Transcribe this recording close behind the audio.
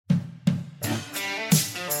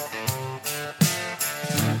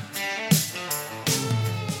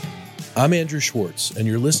I'm Andrew Schwartz, and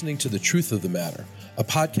you're listening to The Truth of the Matter, a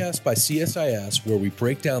podcast by CSIS where we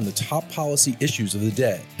break down the top policy issues of the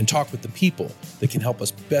day and talk with the people that can help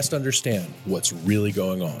us best understand what's really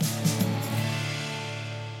going on.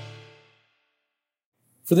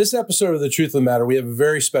 For this episode of The Truth of the Matter, we have a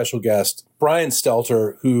very special guest, Brian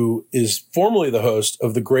Stelter, who is formerly the host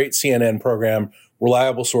of the great CNN program,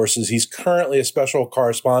 Reliable Sources. He's currently a special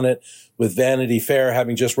correspondent with Vanity Fair,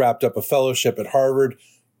 having just wrapped up a fellowship at Harvard.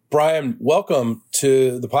 Brian, welcome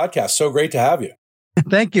to the podcast. So great to have you.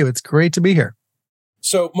 Thank you. It's great to be here.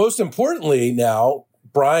 So most importantly now,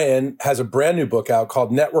 Brian has a brand new book out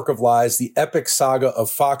called Network of Lies, the Epic Saga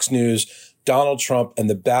of Fox News, Donald Trump, and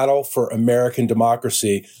the Battle for American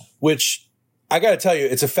Democracy, which I got to tell you,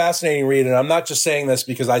 it's a fascinating read. And I'm not just saying this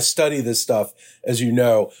because I study this stuff, as you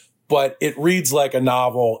know, but it reads like a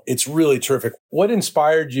novel. It's really terrific. What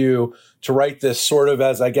inspired you to write this sort of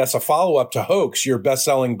as, I guess, a follow-up to Hoax, your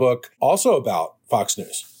best-selling book, also about Fox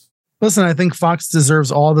News? Listen, I think Fox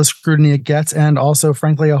deserves all the scrutiny it gets, and also,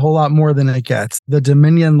 frankly, a whole lot more than it gets. The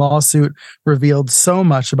Dominion lawsuit revealed so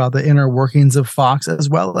much about the inner workings of Fox, as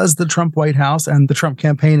well as the Trump White House and the Trump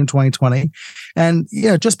campaign in 2020. And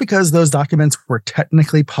just because those documents were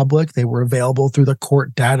technically public, they were available through the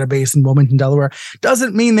court database in Wilmington, Delaware,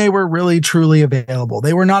 doesn't mean they were really truly available.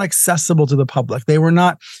 They were not accessible to the public. They were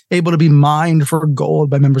not able to be mined for gold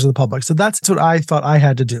by members of the public. So that's what I thought I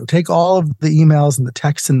had to do. Take all of the emails and the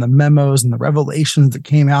texts and the memos and the revelations that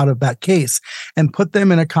came out of that case and put them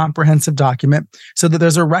in a comprehensive document so that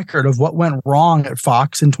there's a record of what went wrong at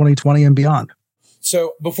Fox in 2020 and beyond.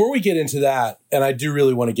 So before we get into that, and I do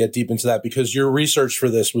really want to get deep into that because your research for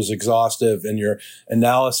this was exhaustive and your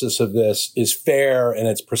analysis of this is fair and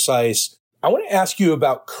it's precise, I want to ask you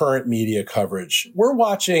about current media coverage. We're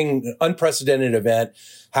watching an unprecedented event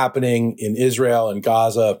happening in Israel and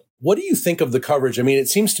Gaza. What do you think of the coverage? I mean, it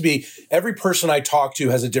seems to be every person I talk to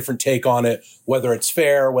has a different take on it, whether it's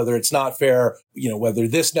fair, whether it's not fair, whether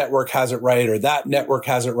this network has it right or that network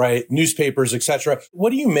has it right, newspapers, etc.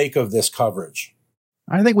 What do you make of this coverage?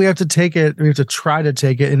 I think we have to try to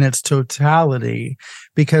take it in its totality,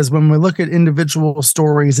 because when we look at individual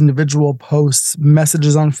stories, individual posts,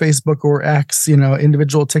 messages on Facebook or X,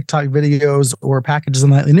 individual TikTok videos or packages in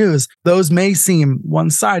nightly news, those may seem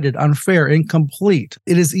one-sided, unfair, incomplete.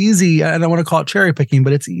 It is easy, I don't want to call it cherry picking,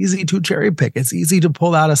 but it's easy to cherry pick. It's easy to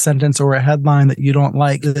pull out a sentence or a headline that you don't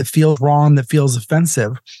like, that feels wrong, that feels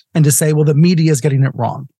offensive, and to say, well, the media is getting it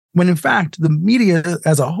wrong. When in fact, the media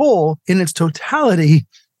as a whole, in its totality,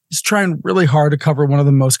 is trying really hard to cover one of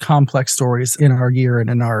the most complex stories in our year and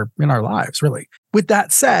in our lives, really. With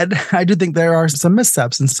that said, I do think there are some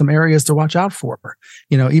missteps and some areas to watch out for.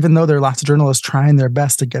 Even though there are lots of journalists trying their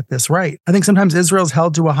best to get this right, I think sometimes Israel's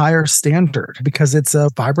held to a higher standard because it's a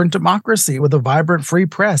vibrant democracy with a vibrant free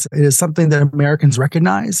press. It is something that Americans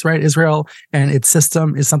recognize, right? Israel and its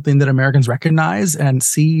system is something that Americans recognize and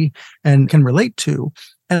see and can relate to.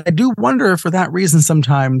 And I do wonder if for that reason,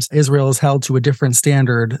 sometimes Israel is held to a different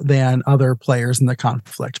standard than other players in the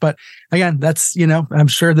conflict. But again, that's, I'm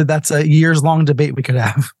sure that's a years-long debate we could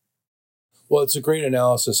have. Well, it's a great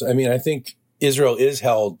analysis. I mean, I think Israel is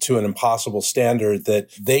held to an impossible standard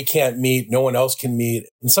that they can't meet, no one else can meet.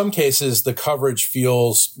 In some cases, the coverage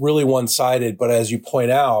feels really one-sided. But as you point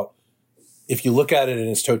out, if you look at it in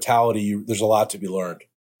its totality, there's a lot to be learned.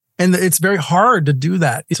 And it's very hard to do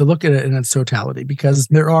that, to look at it in its totality, because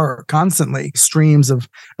there are constantly streams of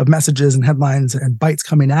messages and headlines and bites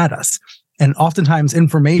coming at us. And oftentimes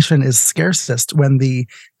information is scarcest when the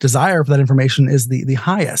desire for that information is the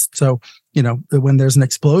highest. So, when there's an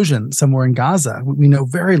explosion somewhere in Gaza, we know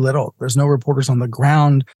very little. There's no reporters on the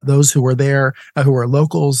ground. Those who are there, who are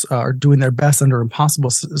locals, are doing their best under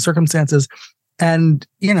impossible circumstances. And,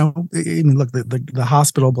 look, the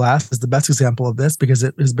hospital blast is the best example of this because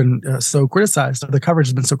it has been so criticized. The coverage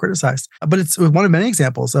has been so criticized. But it's one of many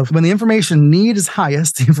examples of when the information need is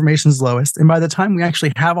highest, the information is lowest. And by the time we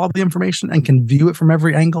actually have all the information and can view it from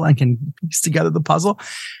every angle and can piece together the puzzle,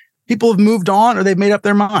 people have moved on or they've made up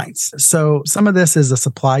their minds. So some of this is a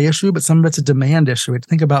supply issue, but some of it's a demand issue. We have to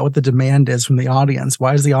think about what the demand is from the audience.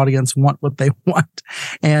 Why does the audience want what they want?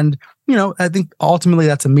 And, I think ultimately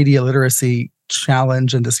that's a media literacy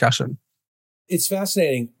challenge and discussion. It's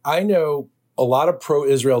fascinating. I know a lot of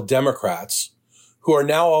pro-Israel Democrats who are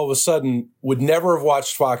now all of a sudden would never have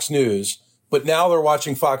watched Fox News, but now they're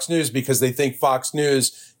watching Fox News because they think Fox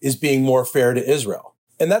News is being more fair to Israel.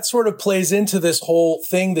 And that sort of plays into this whole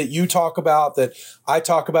thing that you talk about, that I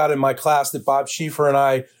talk about in my class, that Bob Schieffer and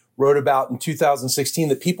I wrote about in 2016,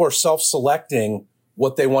 that people are self-selecting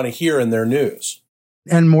what they want to hear in their news.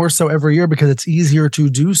 And more so every year because it's easier to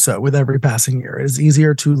do so with every passing year. It is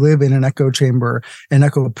easier to live in an echo chamber, an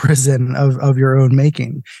echo prison of your own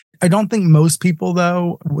making. I don't think most people,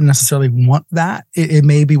 though, would necessarily want that. It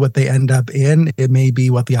may be what they end up in. It may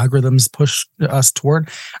be what the algorithms push us toward.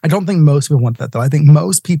 I don't think most people want that, though. I think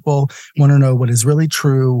most people want to know what is really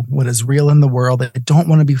true, what is real in the world. They don't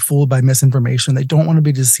want to be fooled by misinformation. They don't want to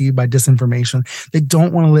be deceived by disinformation. They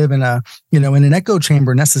don't want to live in in an echo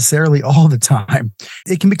chamber necessarily all the time.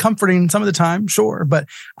 It can be comforting some of the time, sure, but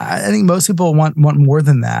I think most people want more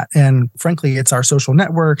than that. And frankly, it's our social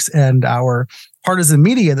networks and our partisan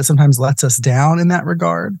media that sometimes lets us down in that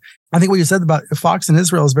regard. I think what you said about Fox and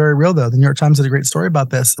Israel is very real, though. The New York Times did a great story about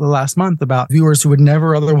this last month about viewers who would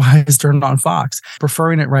never otherwise turn on Fox,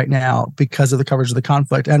 preferring it right now because of the coverage of the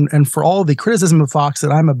conflict. And for all the criticism of Fox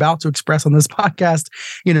that I'm about to express on this podcast,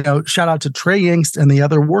 shout out to Trey Yingst and the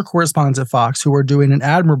other war correspondents at Fox who are doing an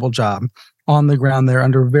admirable job on the ground there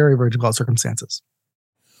under very, very difficult circumstances.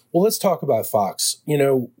 Well, let's talk about Fox.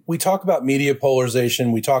 We talk about media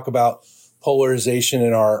polarization. We talk about polarization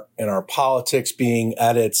in our politics being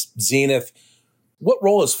at its zenith. What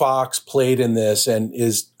role has Fox played in this and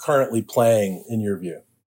is currently playing, in your view?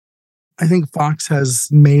 I think Fox has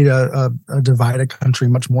made a divided country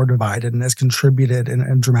much more divided and has contributed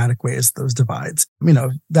in dramatic ways to those divides.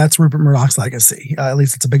 That's Rupert Murdoch's legacy. At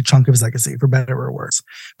least it's a big chunk of his legacy, for better or worse.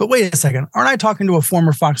 But wait a second. Aren't I talking to a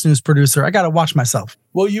former Fox News producer? I got to watch myself.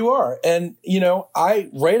 Well, you are. And, I,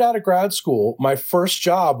 right out of grad school, my first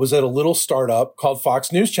job was at a little startup called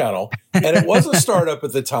Fox News Channel. And it was a startup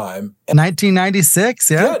at the time.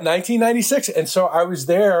 1996, yeah? Yeah, 1996. And so I was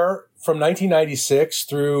there from 1996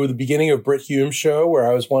 through the beginning of Brit Hume's show, where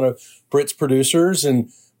I was one of Brit's producers and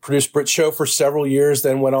produced Brit's show for several years,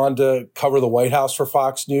 then went on to cover the White House for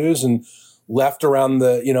Fox News and left around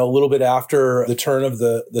a little bit after the turn of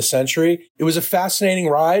the century. It was a fascinating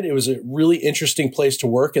ride. It was a really interesting place to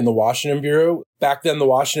work in the Washington Bureau. Back then, the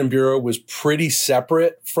Washington Bureau was pretty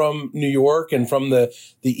separate from New York and from the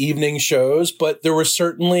evening shows, but there were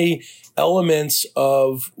certainly elements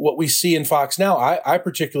of what we see in Fox now. I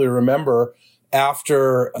particularly remember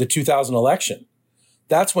after the 2000 election.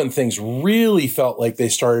 That's when things really felt like they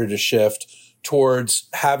started to shift towards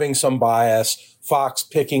having some bias, Fox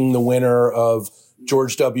picking the winner of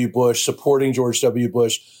George W. Bush, supporting George W.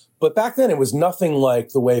 Bush. But back then, it was nothing like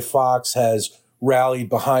the way Fox has rallied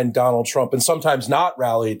behind Donald Trump and sometimes not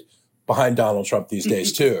rallied behind Donald Trump these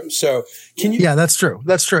days, too. So can you? Yeah, that's true.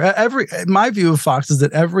 That's true. My view of Fox is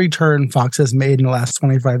that every turn Fox has made in the last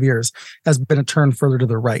 25 years has been a turn further to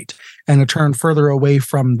the right and a turn further away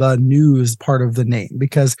from the news part of the name.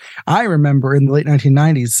 Because I remember in the late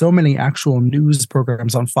 1990s, so many actual news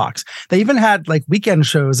programs on Fox. They even had weekend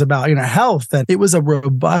shows about, health, and it was a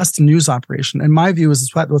robust news operation. And my view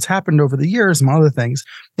is what's happened over the years, among other things,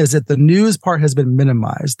 is that the news part has been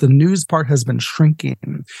minimized. The news part has been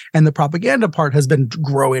shrinking. And the propaganda part has been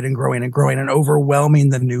growing and growing and growing and overwhelming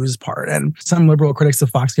the news part. And some liberal critics of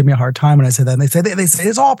Fox give me a hard time when I say that. And they say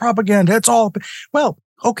it's all propaganda. It's all, well,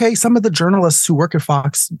 okay, some of the journalists who work at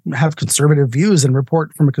Fox have conservative views and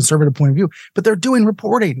report from a conservative point of view, but they're doing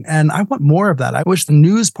reporting. And I want more of that. I wish the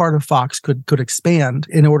news part of Fox could expand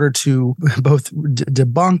in order to both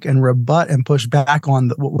debunk and rebut and push back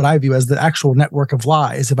on what I view as the actual network of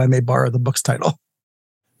lies, if I may borrow the book's title.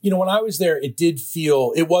 When I was there,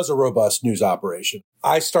 it was a robust news operation.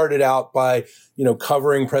 I started out by,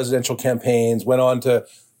 covering presidential campaigns, went on to,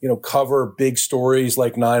 cover big stories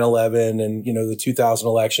like 9/11 and, the 2000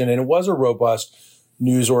 election. And it was a robust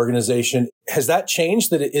news organization. Has that changed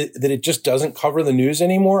that it just doesn't cover the news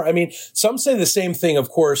anymore? I mean, some say the same thing, of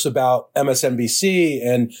course, about MSNBC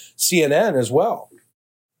and CNN as well.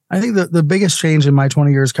 I think the biggest change in my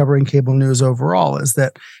 20 years covering cable news overall is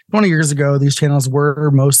that 20 years ago, these channels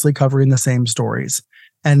were mostly covering the same stories.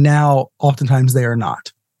 And now, oftentimes, they are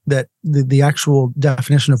not. That the actual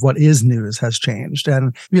definition of what is news has changed.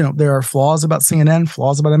 And, there are flaws about CNN,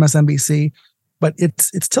 flaws about MSNBC, but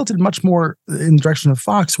it's tilted much more in the direction of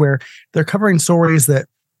Fox, where they're covering stories that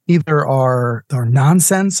either are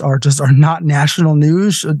nonsense or just are not national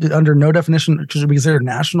news, under no definition should be considered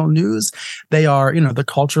national news. They are, the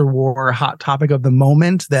culture war hot topic of the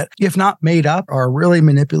moment that, if not made up, are really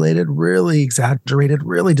manipulated, really exaggerated,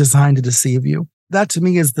 really designed to deceive you. That to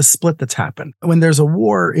me is the split that's happened. When there's a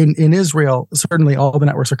war in Israel, certainly all the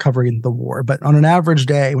networks are covering the war. But on an average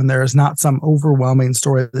day, when there is not some overwhelming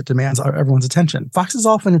story that demands everyone's attention, Fox is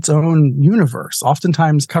often its own universe,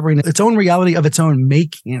 oftentimes covering its own reality of its own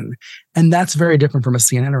making. And that's very different from a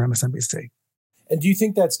CNN or MSNBC. And do you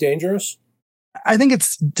think that's dangerous? I think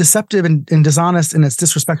it's deceptive and dishonest, and it's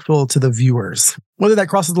disrespectful to the viewers. Whether that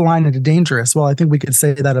crosses the line into dangerous, well, I think we could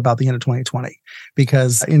say that about the end of 2020,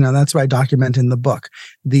 because, that's what I document in the book.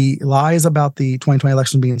 The lies about the 2020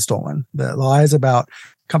 election being stolen, the lies about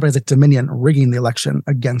companies like Dominion rigging the election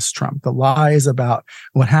against Trump, the lies about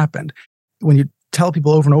what happened. When you tell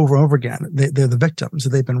people over and over and over again, they're the victims,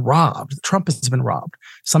 they've been robbed. Trump has been robbed.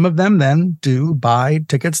 Some of them then do buy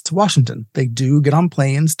tickets to Washington. They do get on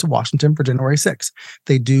planes to Washington for January 6th.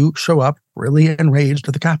 They do show up really enraged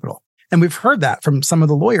at the Capitol. And we've heard that from some of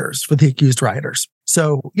the lawyers for the accused rioters.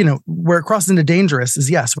 So, where it crosses into dangerous is,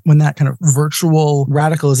 yes, when that kind of virtual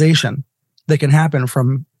radicalization that can happen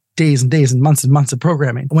from days and days and months of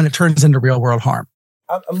programming, when it turns into real world harm.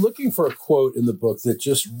 I'm looking for a quote in the book that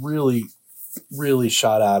just really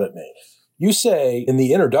shot out at me. You say in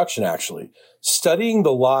the introduction, actually, studying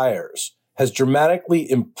the liars has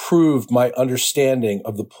dramatically improved my understanding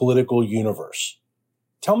of the political universe.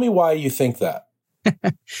 Tell me why you think that.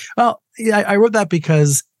 Well, yeah, I wrote that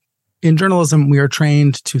because in journalism, we are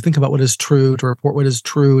trained to think about what is true, to report what is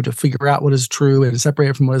true, to figure out what is true, and to separate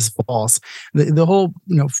it from what is false. The whole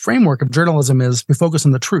framework of journalism is we focus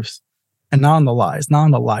on the truth and not on the lies, not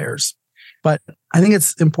on the liars. But I think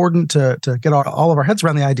it's important to get all of our heads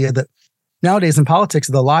around the idea that nowadays in politics,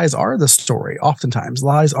 the lies are the story. Oftentimes,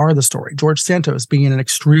 lies are the story. George Santos being an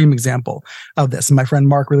extreme example of this. And my friend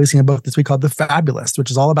Mark releasing a book this week called The Fabulist, which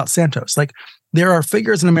is all about Santos. Like, there are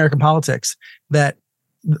figures in American politics that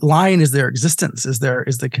lying is their existence, is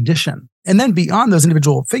the condition. And then beyond those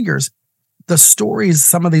individual figures, the stories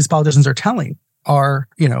some of these politicians are telling are,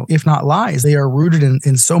 if not lies, they are rooted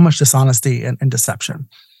in so much dishonesty and deception.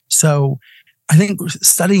 So I think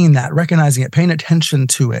studying that, recognizing it, paying attention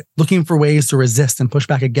to it, looking for ways to resist and push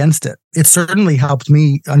back against it, it certainly helped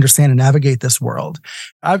me understand and navigate this world.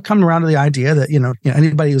 I've come around to the idea that,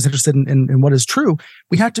 anybody who's interested in what is true,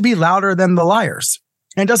 we have to be louder than the liars.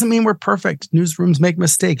 And it doesn't mean we're perfect. Newsrooms make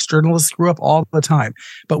mistakes. Journalists screw up all the time.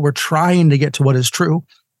 But we're trying to get to what is true.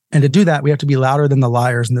 And to do that, we have to be louder than the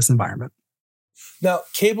liars in this environment. Now,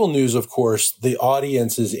 cable news, of course, the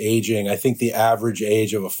audience is aging. I think the average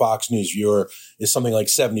age of a Fox News viewer is something like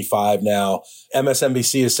 75 now.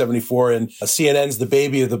 MSNBC is 74, and CNN's the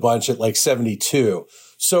baby of the bunch at like 72.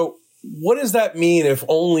 So what does that mean if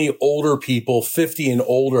only older people, 50 and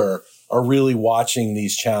older, are really watching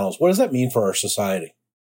these channels? What does that mean for our society?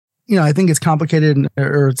 I think it's complicated,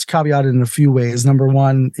 or it's caveated in a few ways. Number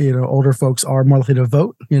one, older folks are more likely to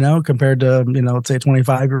vote, compared to, let's say a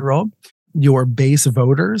 25-year-old. Your base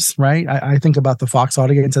voters, right? I think about the Fox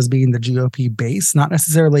audience as being the GOP base, not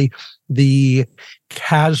necessarily the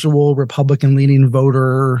casual Republican-leaning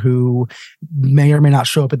voter who may or may not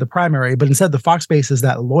show up at the primary, but instead the Fox base is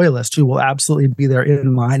that loyalist who will absolutely be there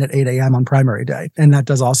in line at 8 a.m. on primary day. And that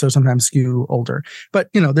does also sometimes skew older. But,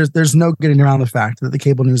 there's no getting around the fact that the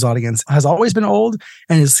cable news audience has always been old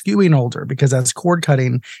and is skewing older, because as cord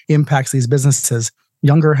cutting impacts these businesses,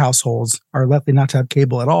 younger households are likely not to have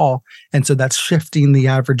cable at all. And so that's shifting the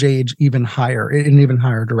average age even higher, in an even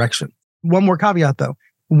higher direction. One more caveat, though.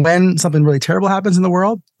 When something really terrible happens in the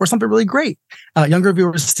world, or something really great, younger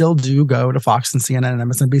viewers still do go to Fox and CNN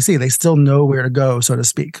and MSNBC. They still know where to go, so to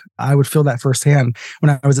speak. I would feel that firsthand when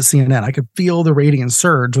I was at CNN. I could feel the rating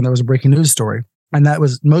surge when there was a breaking news story. And that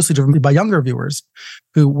was mostly driven by younger viewers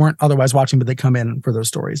who weren't otherwise watching, but they come in for those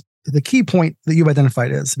stories. The key point that you've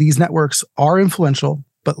identified is these networks are influential,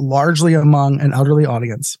 but largely among an elderly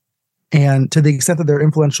audience. And to the extent that they're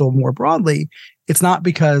influential more broadly, it's not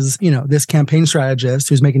because, this campaign strategist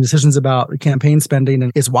who's making decisions about campaign spending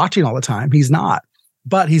and is watching all the time. He's not.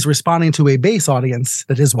 But he's responding to a base audience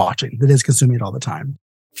that is watching, that is consuming it all the time.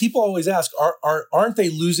 People always ask, aren't they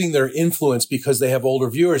losing their influence because they have older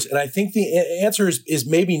viewers? And I think the answer is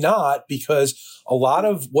maybe not, because a lot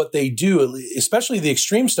of what they do, especially the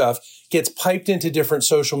extreme stuff, gets piped into different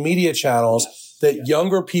social media channels that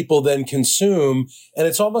younger people then consume. And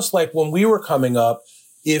it's almost like when we were coming up,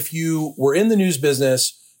 if you were in the news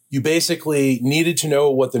business, you basically needed to know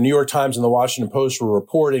what the New York Times and the Washington Post were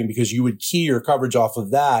reporting, because you would key your coverage off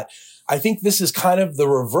of that. I think this is kind of the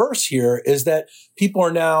reverse here, is that people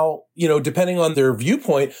are now, depending on their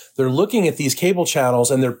viewpoint, they're looking at these cable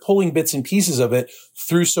channels and they're pulling bits and pieces of it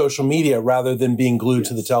through social media rather than being glued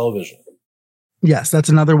to the television. Yes, that's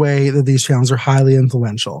another way that these channels are highly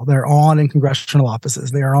influential. They're on in congressional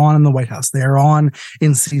offices. They are on in the White House. They are on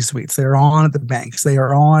in C-suites. They are on at the banks. They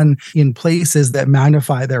are on in places that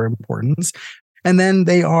magnify their importance. And then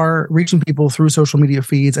they are reaching people through social media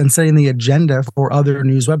feeds and setting the agenda for other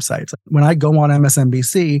news websites. When I go on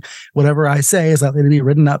MSNBC, whatever I say is likely to be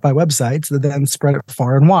written up by websites that then spread it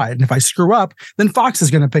far and wide. And if I screw up, then Fox is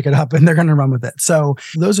going to pick it up and they're going to run with it. So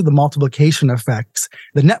those are the multiplication effects,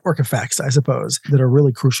 the network effects, I suppose, that are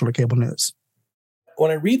really crucial to cable news. When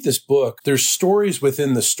I read this book, there's stories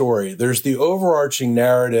within the story. There's the overarching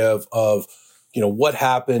narrative of, what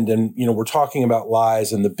happened. And, we're talking about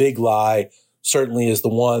lies, and the big lie certainly is the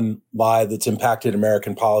one lie that's impacted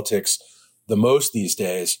American politics the most these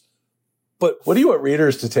days. But what do you want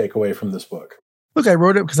readers to take away from this book? Look, I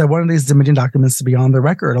wrote it because I wanted these Dominion documents to be on the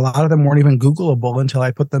record. A lot of them weren't even Googleable until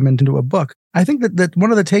I put them into a book. I think that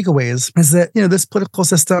one of the takeaways is that, this political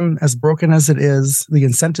system, as broken as it is, the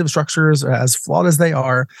incentive structures are as flawed as they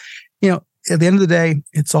are, at the end of the day,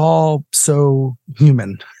 it's all so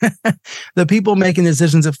human. The people making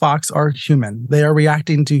decisions at Fox are human. They are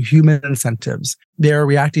reacting to human incentives. They are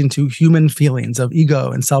reacting to human feelings of ego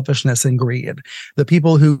and selfishness and greed. The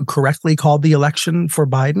people who correctly called the election for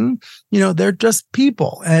Biden, they're just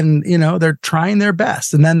people, and, they're trying their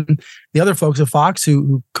best. And then the other folks at Fox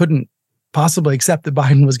who couldn't possibly accept that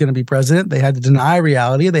Biden was going to be president, they had to deny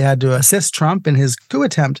reality. They had to assist Trump in his coup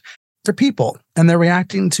attempt. They're people, and they're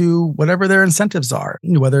reacting to whatever their incentives are,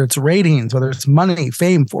 whether it's ratings, whether it's money,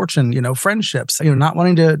 fame, fortune, friendships, not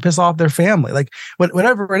wanting to piss off their family, like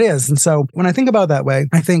whatever it is. And so when I think about it that way,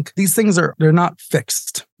 I think these things they're not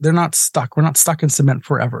fixed. They're not stuck. We're not stuck in cement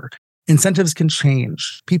forever. Incentives can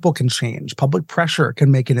change. People can change. Public pressure can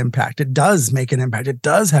make an impact. It does make an impact. It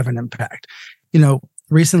does have an impact.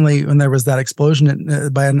 Recently, when there was that explosion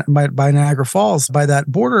by Niagara Falls, by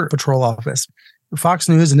that Border Patrol office, Fox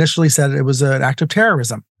News initially said it was an act of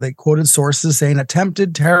terrorism. They quoted sources saying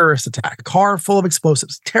attempted terrorist attack, car full of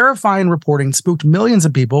explosives. Terrifying reporting, spooked millions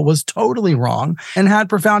of people, was totally wrong and had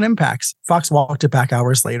profound impacts. Fox walked it back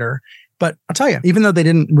hours later. But I'll tell you, even though they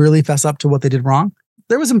didn't really fess up to what they did wrong,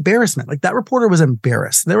 there was embarrassment. Like, that reporter was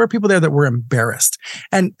embarrassed. There were people there that were embarrassed.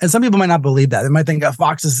 And some people might not believe that. They might think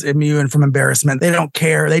Fox is immune from embarrassment. They don't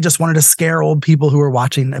care. They just wanted to scare old people who were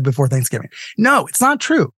watching before Thanksgiving. No, it's not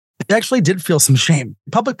true. They actually did feel some shame.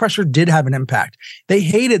 Public pressure did have an impact. They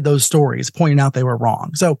hated those stories pointing out they were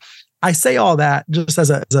wrong. So I say all that just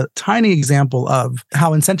as a tiny example of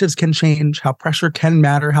how incentives can change, how pressure can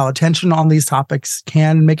matter, how attention on these topics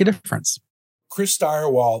can make a difference. Chris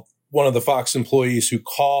Stirewalt, one of the Fox employees who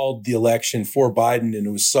called the election for Biden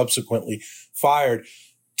and was subsequently fired,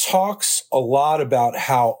 talks a lot about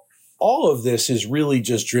how all of this is really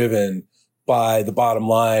just driven by the bottom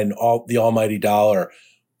line, the almighty dollar.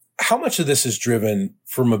 How much of this is driven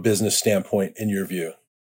from a business standpoint, in your view?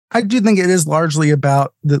 I do think it is largely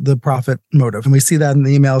about the profit motive. And we see that in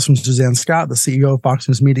the emails from Suzanne Scott, the CEO of Fox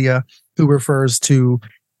News Media, who refers to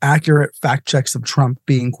accurate fact checks of Trump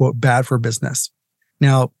being, quote, bad for business.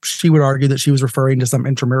 Now, she would argue that she was referring to some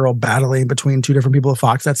intramural battling between two different people at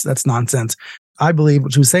Fox. That's nonsense. I believe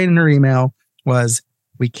what she was saying in her email was,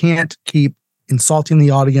 we can't keep insulting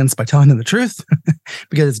the audience by telling them the truth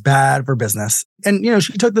because it's bad for business. And,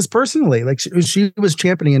 she took this personally. Like, she was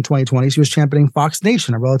championing in 2020, she was championing Fox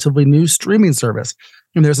Nation, a relatively new streaming service.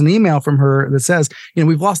 And there's an email from her that says,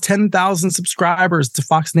 we've lost 10,000 subscribers to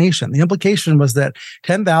Fox Nation. The implication was that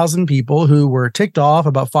 10,000 people who were ticked off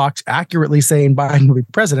about Fox accurately saying Biden will be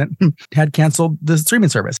president had canceled the streaming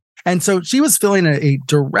service. And so she was feeling a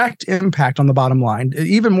direct impact on the bottom line,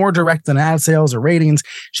 even more direct than ad sales or ratings.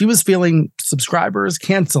 She was feeling subscribers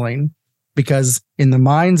canceling because in the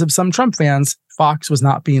minds of some Trump fans, Fox was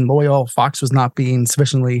not being loyal. Fox was not being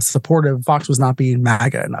sufficiently supportive. Fox was not being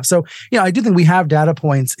MAGA enough. So, I do think we have data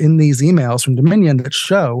points in these emails from Dominion that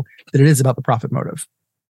show that it is about the profit motive.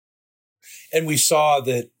 And we saw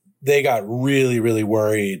that they got really, really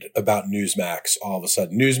worried about Newsmax all of a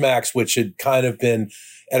sudden. Newsmax, which had kind of been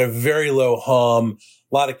at a very low hum,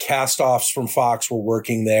 a lot of cast-offs from Fox were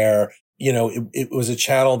working there. It was a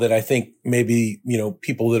channel that I think maybe,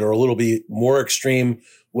 people that are a little bit more extreme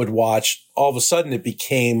would watch. All of a sudden it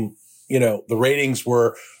became, the ratings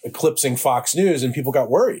were eclipsing Fox News and people got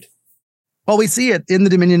worried. Well, we see it in the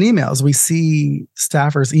Dominion emails. We see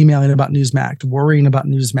staffers emailing about Newsmax, worrying about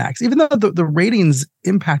Newsmax, even though the ratings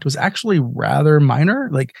impact was actually rather minor.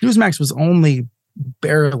 Like, Newsmax was only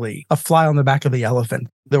barely a fly on the back of the elephant.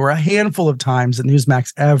 There were a handful of times that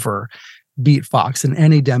Newsmax ever beat Fox in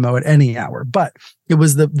any demo at any hour. But it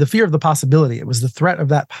was the fear of the possibility. It was the threat of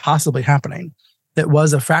that possibly happening that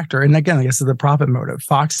was a factor. And again, I guess it's the profit motive.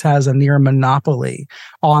 Fox has a near monopoly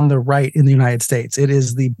on the right in the United States. It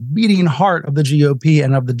is the beating heart of the GOP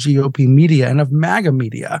and of the GOP media and of MAGA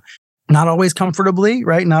media. Not always comfortably,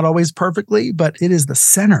 right? Not always perfectly, but it is the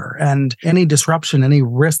center. And any disruption, any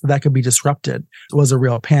risk that could be disrupted was a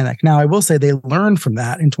real panic. Now, I will say they learned from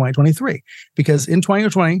that in 2023, because in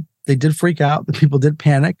 2020, they did freak out. The people did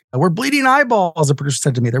panic. We're bleeding eyeballs, a producer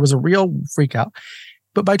said to me. There was a real freak out.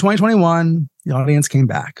 But by 2021, the audience came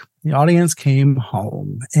back. The audience came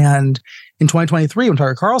home. And in 2023, when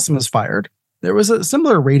Tucker Carlson was fired, there was a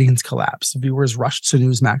similar ratings collapse. Viewers rushed to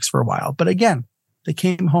Newsmax for a while. But again, they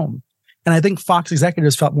came home. And I think Fox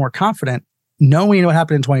executives felt more confident, knowing what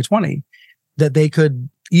happened in 2020, that they could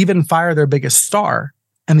even fire their biggest star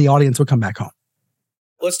and the audience would come back home.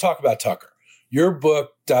 Let's talk about Tucker. Your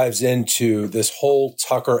book dives into this whole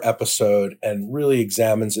Tucker episode and really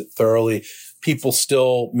examines it thoroughly. People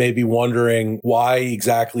still may be wondering why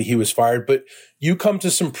exactly he was fired, but you come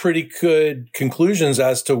to some pretty good conclusions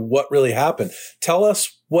as to what really happened. Tell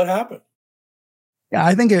us what happened. Yeah,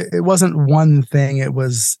 I think it wasn't one thing. It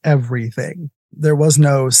was everything. There was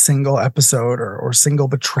no single episode or single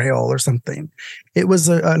betrayal or something. It was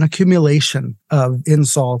an accumulation of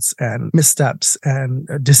insults and missteps and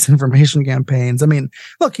disinformation campaigns. I mean,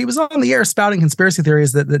 look, he was on the air spouting conspiracy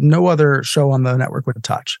theories that no other show on the network would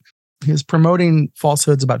touch. He was promoting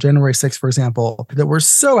falsehoods about January 6th, for example, that were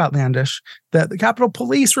so outlandish that the Capitol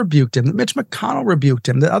Police rebuked him, that Mitch McConnell rebuked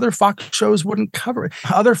him, that other Fox shows wouldn't cover it.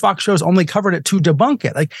 Other Fox shows only covered it to debunk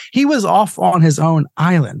it. Like, he was off on his own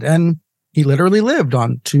island, and he literally lived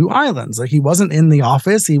on two islands. Like, he wasn't in the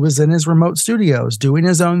office. He was in his remote studios doing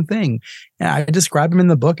his own thing. And I describe him in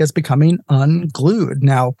the book as becoming unglued.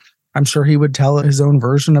 Now, I'm sure he would tell his own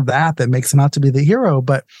version of that makes him out to be the hero,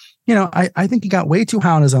 but I think he got way too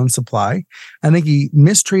high on his own supply. I think he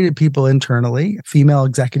mistreated people internally, female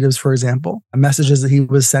executives, for example, messages that he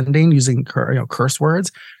was sending using curse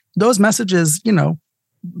words. Those messages,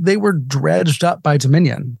 they were dredged up by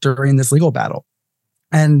Dominion during this legal battle.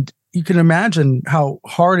 And you can imagine how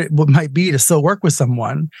hard it might be to still work with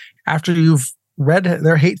someone after you've read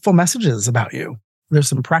their hateful messages about you. There's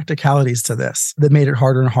some practicalities to this that made it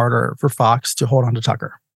harder and harder for Fox to hold on to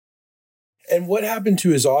Tucker. And what happened to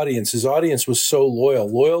his audience? His audience was so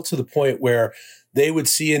loyal to the point where they would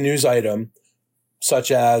see a news item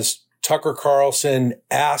such as Tucker Carlson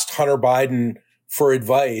asked Hunter Biden for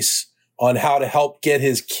advice on how to help get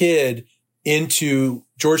his kid into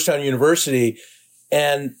Georgetown University.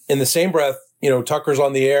 And in the same breath, Tucker's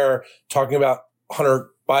on the air talking about Hunter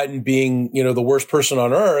Biden being, the worst person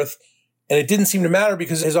on earth. And it didn't seem to matter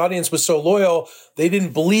because his audience was so loyal. They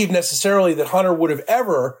didn't believe necessarily that Hunter would have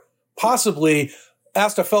ever possibly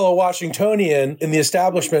asked a fellow Washingtonian in the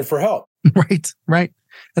establishment for help. Right.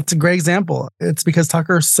 That's a great example. It's because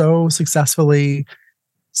Tucker so successfully,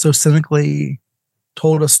 so cynically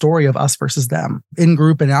told a story of us versus them, in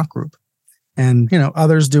group and out group. And,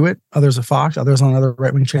 others do it, others at Fox, others on other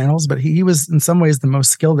right-wing channels, but he was in some ways the most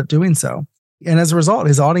skilled at doing so. And as a result,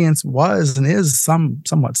 his audience was and is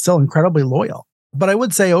somewhat still incredibly loyal. But I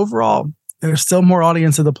would say overall, there's still more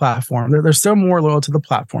audience of the platform. They're still more loyal to the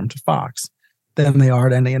platform, to Fox, than they are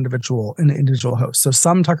to any individual host. So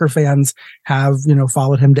some Tucker fans have,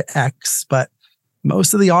 followed him to X, but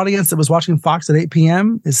most of the audience that was watching Fox at 8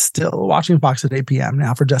 p.m. is still watching Fox at 8 p.m.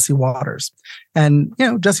 now for Jesse Waters. And,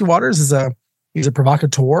 Jesse Waters he's a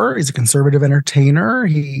provocateur. He's a conservative entertainer.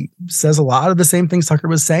 He says a lot of the same things Tucker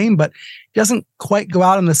was saying, but he doesn't quite go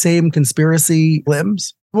out on the same conspiracy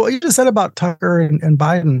limbs. What you just said about Tucker and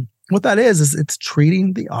Biden, what that is it's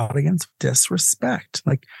treating the audience with disrespect.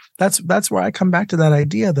 Like, that's where I come back to that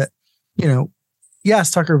idea that, yes,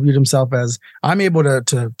 Tucker viewed himself as, I'm able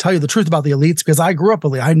to tell you the truth about the elites because I grew up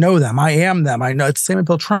elite. I know them. I am them. I know it's the same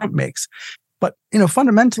appeal Trump makes. But,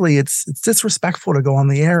 fundamentally, it's disrespectful to go on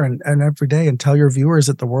the air and every day and tell your viewers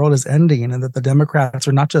that the world is ending and that the Democrats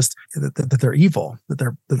are not just that they're evil, that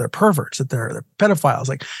they're perverts, that they're pedophiles.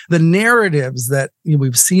 Like, the narratives that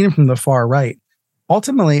we've seen from the far right,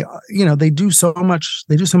 ultimately, they do so much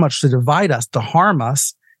to divide us, to harm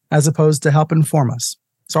us, as opposed to help inform us.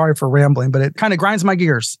 Sorry for rambling, but it kind of grinds my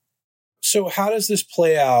gears. So how does this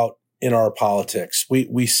play out in our politics?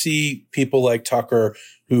 We see people like Tucker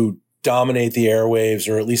who dominate the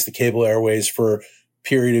airwaves, or at least the cable airwaves, for a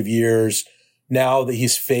period of years. Now that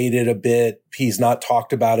he's faded a bit, he's not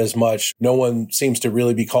talked about as much. No one seems to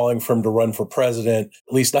really be calling for him to run for president,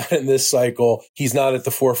 at least not in this cycle. He's not at the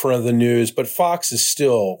forefront of the news, but Fox is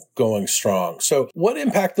still going strong. So what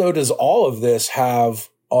impact, though, does all of this have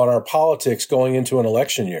on our politics going into an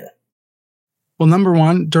election year? Well, number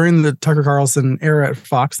one, during the Tucker Carlson era at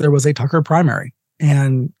Fox, there was a Tucker primary,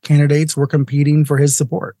 and candidates were competing for his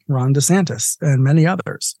support, Ron DeSantis and many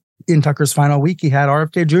others. In Tucker's final week, he had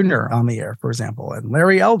RFK Jr. on the air, for example, and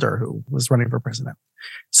Larry Elder, who was running for president.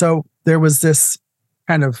 So there was this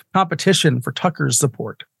kind of competition for Tucker's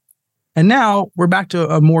support. And now we're back to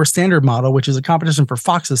a more standard model, which is a competition for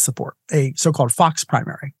Fox's support, a so-called Fox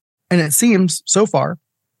primary. And it seems so far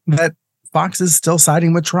that Fox is still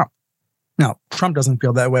siding with Trump. Now, Trump doesn't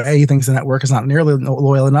feel that way. He thinks the network is not nearly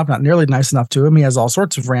loyal enough, not nearly nice enough to him. He has all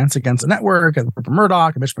sorts of rants against the network and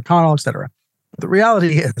Murdoch and Mitch McConnell, et cetera. But the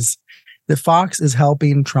reality is that Fox is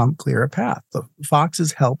helping Trump clear a path. Fox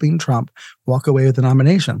is helping Trump walk away with the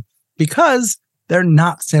nomination because they're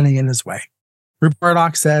not standing in his way. Rupert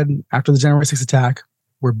Murdoch said after the January 6th attack,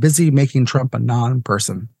 we're busy making Trump a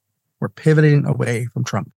non-person. We're pivoting away from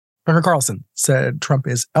Trump. Tucker Carlson said Trump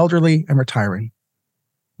is elderly and retiring.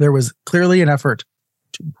 There was clearly an effort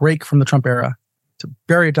to break from the Trump era, to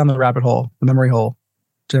bury it down the rabbit hole, the memory hole,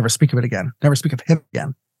 to never speak of it again, never speak of him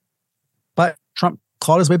again. But Trump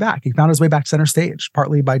clawed his way back. He found his way back to center stage,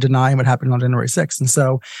 partly by denying what happened on January 6th. And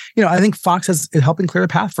so, I think Fox is helping clear a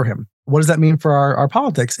path for him. What does that mean for our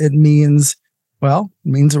politics? It means we're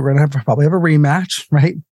going to probably have a rematch,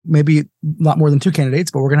 right? Maybe a lot more than two candidates,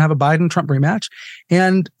 but we're going to have a Biden-Trump rematch.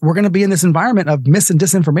 And we're going to be in this environment of mis and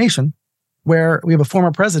disinformation where we have a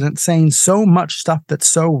former president saying so much stuff that's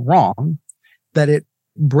so wrong that it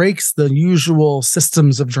breaks the usual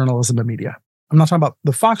systems of journalism and media. I'm not talking about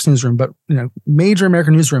the Fox newsroom, but major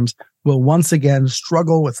American newsrooms will once again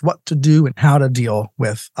struggle with what to do and how to deal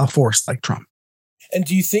with a force like Trump. And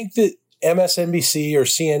do you think that MSNBC or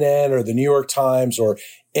CNN or the New York Times or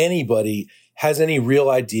anybody has any real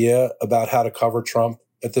idea about how to cover Trump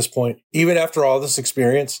at this point, even after all this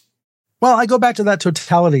experience? Well, I go back to that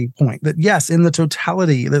totality point that yes, in the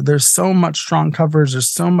totality, that there's so much strong coverage,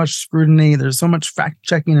 there's so much scrutiny, there's so much fact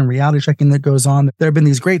checking and reality checking that goes on. There have been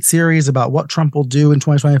these great series about what Trump will do in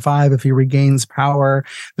 2025 if he regains power.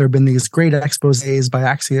 There have been these great exposés by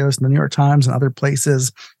Axios and the New York Times and other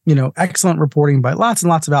places, excellent reporting by lots and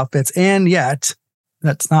lots of outfits. And yet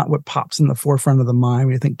that's not what pops in the forefront of the mind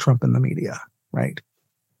when you think Trump in the media, right?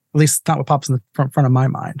 At least not what pops in the front of my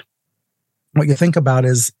mind. What you think about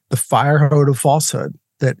is the fire hose of falsehood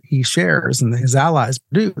that he shares and that his allies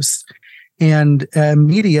produce, and a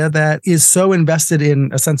media that is so invested in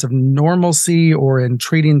a sense of normalcy or in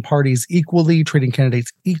treating parties equally, treating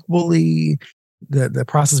candidates equally. The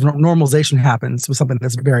process of normalization happens with something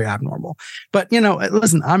that's very abnormal. But,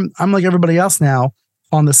 listen, I'm like everybody else now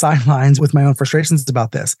on the sidelines with my own frustrations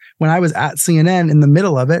about this. When I was at CNN in the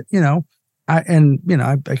middle of it, I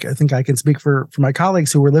think I can speak for my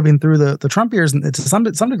colleagues who were living through the Trump years, and to some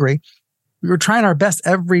degree, we were trying our best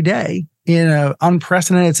every day in an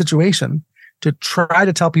unprecedented situation to try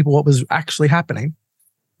to tell people what was actually happening,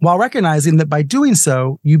 while recognizing that by doing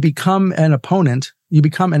so, you become an opponent, you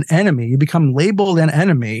become an enemy, you become labeled an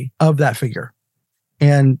enemy of that figure.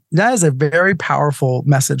 And that is a very powerful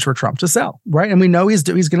message for Trump to sell, right? And we know he's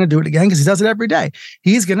going to do it again because he does it every day.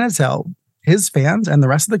 He's going to tell his fans and the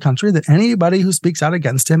rest of the country that anybody who speaks out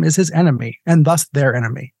against him is his enemy and thus their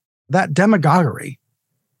enemy. That demagoguery,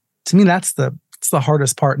 to me, it's the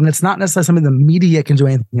hardest part. And it's not necessarily something the media can do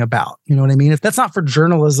anything about. You know what I mean? If that's not for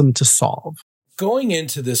journalism to solve. Going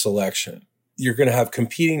into this election, you're going to have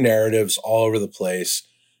competing narratives all over the place.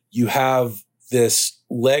 You have this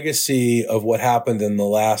legacy of what happened in the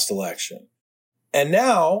last election. And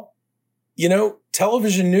now,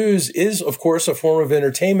 television news is, of course, a form of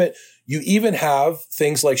entertainment. You even have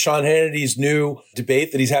things like Sean Hannity's new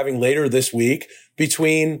debate that he's having later this week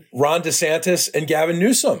between Ron DeSantis and Gavin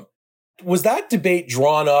Newsom. Was that debate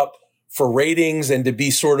drawn up for ratings and to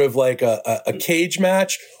be sort of like a cage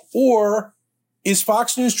match? Or is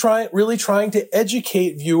Fox News really trying to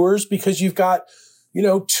educate viewers because you've got,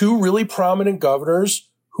 two really prominent governors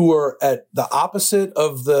who are at the opposite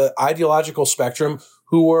of the ideological spectrum,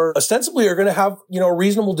 who are ostensibly going to have, a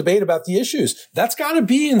reasonable debate about the issues? That's got to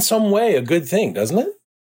be in some way a good thing, doesn't it?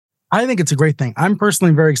 I think it's a great thing. I'm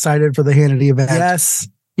personally very excited for the Hannity event. Yes,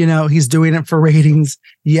 he's doing it for ratings.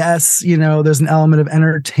 Yes, there's an element of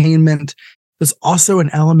entertainment. There's also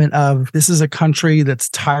an element of this is a country that's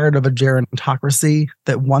tired of a gerontocracy,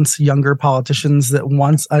 that wants younger politicians, that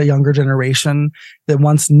wants a younger generation, that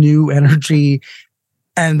wants new energy.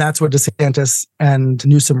 And that's what DeSantis and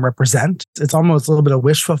Newsom represent. It's almost a little bit of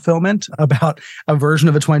wish fulfillment about a version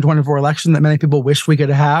of a 2024 election that many people wish we could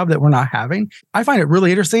have that we're not having. I find it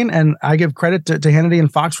really interesting, and I give credit to Hannity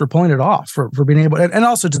and Fox for pulling it off, for being able, and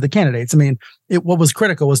also to the candidates. I mean, what was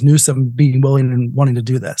critical was Newsom being willing and wanting to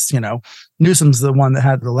do this. Newsom's the one that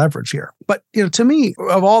had the leverage here. But to me,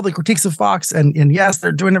 of all the critiques of Fox, and yes,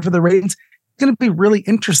 they're doing it for the ratings, it's going to be really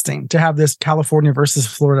interesting to have this California versus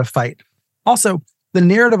Florida fight. Also, the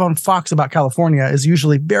narrative on Fox about California is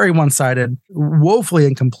usually very one-sided, woefully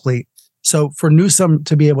incomplete. So for Newsom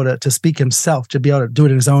to be able to speak himself, to be able to do it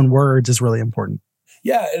in his own words is really important.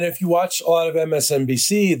 Yeah, and if you watch a lot of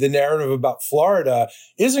MSNBC, the narrative about Florida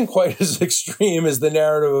isn't quite as extreme as the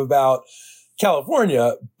narrative about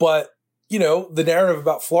California, but the narrative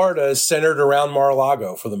about Florida is centered around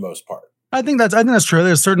Mar-a-Lago for the most part. I think that's true.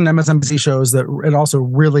 There's certain MSNBC shows that it also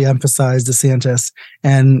really emphasize DeSantis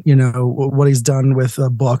and what he's done with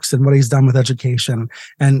books and what he's done with education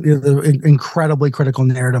and the incredibly critical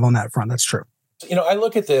narrative on that front. That's true. I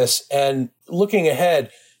look at this and looking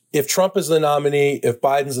ahead, if Trump is the nominee, if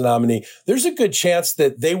Biden's the nominee, there's a good chance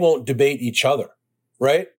that they won't debate each other,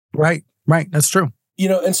 right? Right. That's true.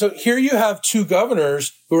 And so here you have two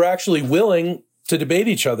governors who are actually willing to debate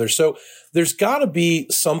each other. So there's got to be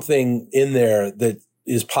something in there that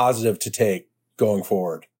is positive to take going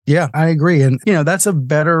forward. Yeah, I agree. And, that's a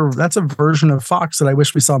version of Fox that I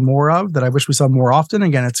wish we saw more of, that I wish we saw more often.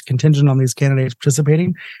 Again, it's contingent on these candidates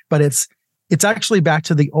participating, but it's actually back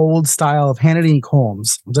to the old style of Hannity and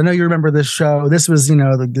Colmes. I know you remember this show. This was,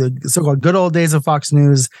 the so-called good old days of Fox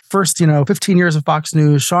News. First, 15 years of Fox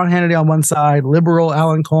News, Sean Hannity on one side, liberal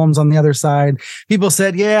Alan Colmes on the other side. People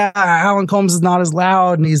said, yeah, Alan Colmes is not as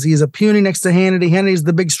loud and he's a puny next to Hannity. Hannity's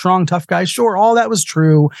the big, strong, tough guy. Sure, all that was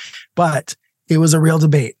true, but it was a real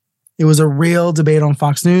debate. It was a real debate on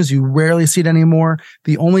Fox News. You rarely see it anymore.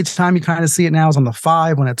 The only time you kind of see it now is on the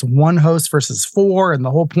 5 when it's one host versus 4. And the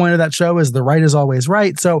whole point of that show is the right is always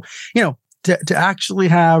right. So, to actually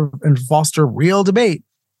have and foster real debate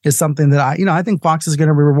is something that I think Fox is going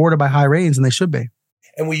to be rewarded by high ratings, and they should be.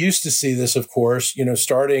 And we used to see this, of course,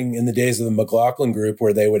 starting in the days of the McLaughlin Group,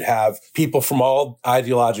 where they would have people from all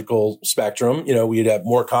ideological spectrum. We'd have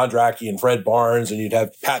Moore Kondracki and Fred Barnes, and you'd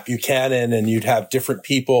have Pat Buchanan, and you'd have different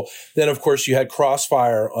people. Then, of course, you had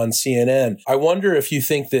Crossfire on CNN. I wonder if you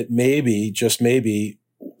think that maybe, just maybe,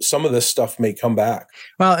 some of this stuff may come back.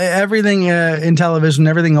 Well, everything in television,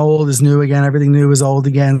 everything old is new again. Everything new is old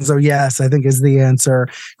again. So yes, I think is the answer.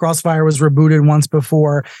 Crossfire was rebooted once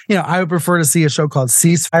before. I would prefer to see a show called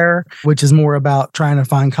Ceasefire, which is more about trying to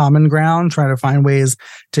find common ground, trying to find ways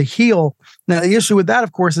to heal. Now, the issue with that,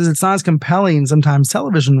 of course, is it's not as compelling sometimes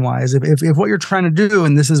television-wise. If what you're trying to do,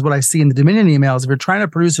 and this is what I see in the Dominion emails, if you're trying to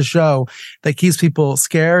produce a show that keeps people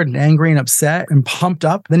scared and angry and upset and pumped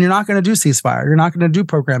up, then you're not going to do Ceasefire. You're not going to do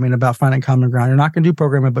programming about finding common ground. You're not going to do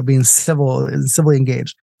programming about being civilly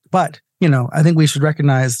engaged. But, I think we should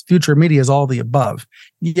recognize future media is all the above.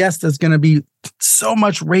 Yes, there's going to be so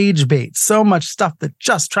much rage bait, so much stuff that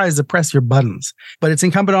just tries to press your buttons. But it's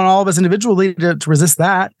incumbent on all of us individually to resist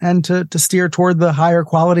that and to steer toward the higher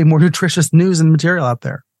quality, more nutritious news and material out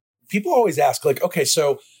there. People always ask, okay,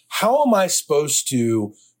 so how am I supposed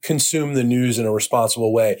to consume the news in a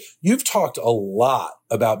responsible way? You've talked a lot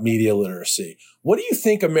about media literacy. What do you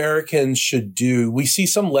think Americans should do? We see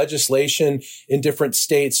some legislation in different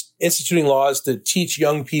states instituting laws to teach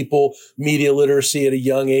young people media literacy at a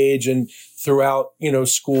young age and throughout,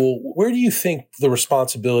 school. Where do you think the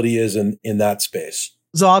responsibility is in that space?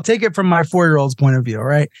 So I'll take it from my 4-year-old's point of view, all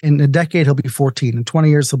right? In a decade, he'll be 14. In 20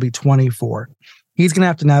 years, he'll be 24. He's going to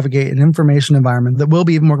have to navigate an information environment that will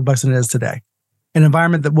be even more complex than it is today. An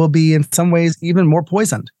environment that will be in some ways even more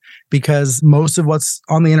poisoned, because most of what's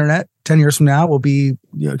on the internet 10 years from now will be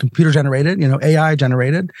computer generated, AI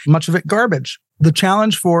generated, much of it garbage. The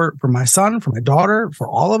challenge for my son, for my daughter, for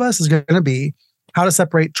all of us is going to be how to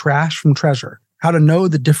separate trash from treasure, how to know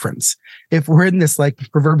the difference if we're in this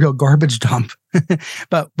proverbial garbage dump.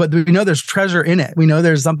 but we know there's treasure in it. We know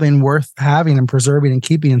there's something worth having and preserving and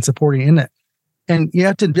keeping and supporting in it. And you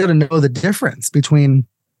have to be able to know the difference between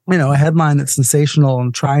a headline that's sensational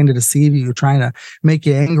and trying to deceive you, trying to make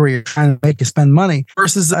you angry, or trying to make you spend money,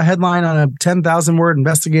 versus a headline on a 10,000 word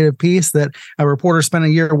investigative piece that a reporter spent a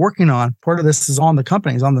year working on. Part of this is on the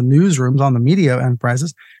companies, on the newsrooms, on the media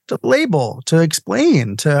enterprises to label, to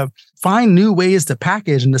explain, to find new ways to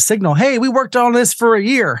package and to signal, hey, we worked on this for a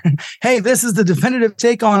year. Hey, this is the definitive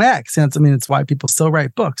take on X. And it's why people still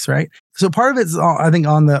write books, right? So part of it is, I think,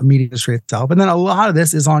 on the media industry itself. And then a lot of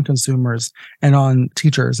this is on consumers and on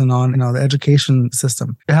teachers and on the education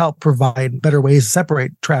system to help provide better ways to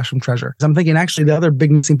separate trash from treasure. So I'm thinking actually the other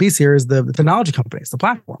big missing piece here is the technology companies, the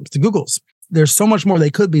platforms, the Googles. There's so much more they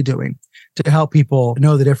could be doing to help people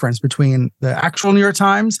know the difference between the actual New York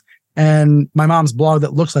Times and my mom's blog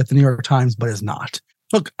that looks like the New York Times but is not.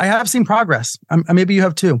 Look, I have seen progress. Maybe you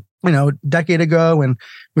have too. A decade ago when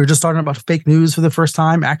we were just talking about fake news for the first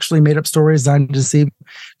time, actually made up stories designed to deceive.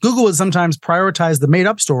 Google would sometimes prioritize the made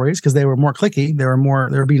up stories because they were more clicky, they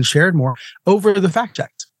were being shared more over the fact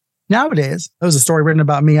checked. Nowadays, there was a story written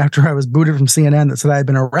about me after I was booted from CNN that said I had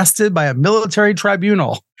been arrested by a military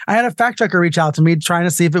tribunal. I had a fact checker reach out to me trying to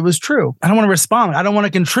see if it was true. I don't want to respond. I don't want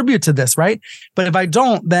to contribute to this, right? But if I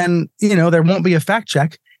don't, then, there won't be a fact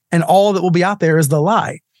check and all that will be out there is the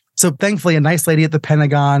lie. So thankfully, a nice lady at the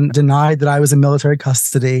Pentagon denied that I was in military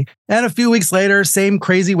custody. And a few weeks later, same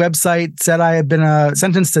crazy website said I had been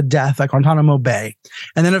sentenced to death at Guantanamo Bay.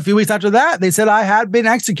 And then a few weeks after that, they said I had been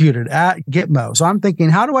executed at Gitmo. So I'm thinking,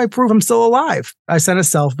 how do I prove I'm still alive? I sent a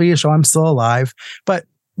selfie to show I'm still alive. But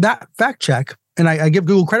that fact check, and I give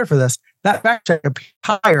Google credit for this, that fact check is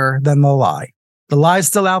higher than the lie. The lie's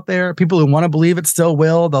still out there. People who want to believe it still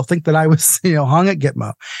will. They'll think that I was, hung at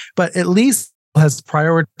Gitmo. But at least has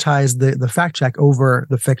prioritized the fact check over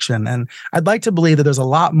the fiction. And I'd like to believe that there's a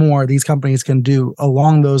lot more these companies can do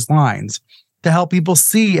along those lines to help people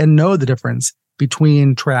see and know the difference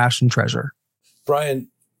between trash and treasure. Brian,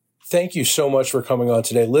 thank you so much for coming on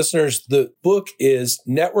today. Listeners, the book is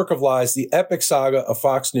Network of Lies, The Epic Saga of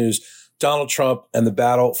Fox News, Donald Trump and the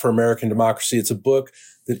Battle for American Democracy. It's a book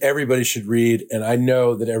that everybody should read, and I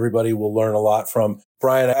know that everybody will learn a lot from.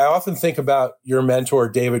 Brian, I often think about your mentor,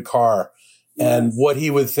 David Carr, and what he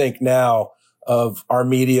would think now of our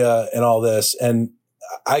media and all this. And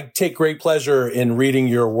I take great pleasure in reading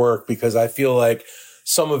your work because I feel like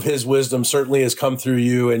some of his wisdom certainly has come through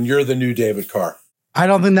you, and you're the new David Carr. I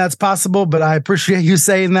don't think that's possible, but I appreciate you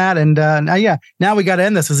saying that. And now we got to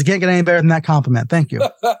end this because we can't get any better than that compliment. Thank you.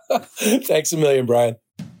 Thanks a million, Brian.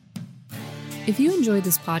 If you enjoyed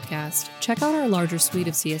this podcast, check out our larger suite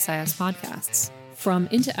of CSIS podcasts. From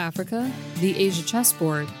Into Africa, The Asia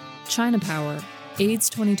Chessboard, China Power, AIDS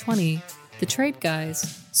 2020, The Trade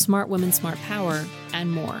Guys, Smart Women, Smart Power,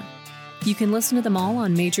 and more. You can listen to them all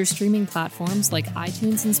on major streaming platforms like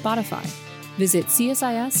iTunes and Spotify. Visit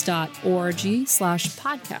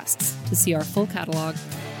csis.org/podcasts to see our full catalog.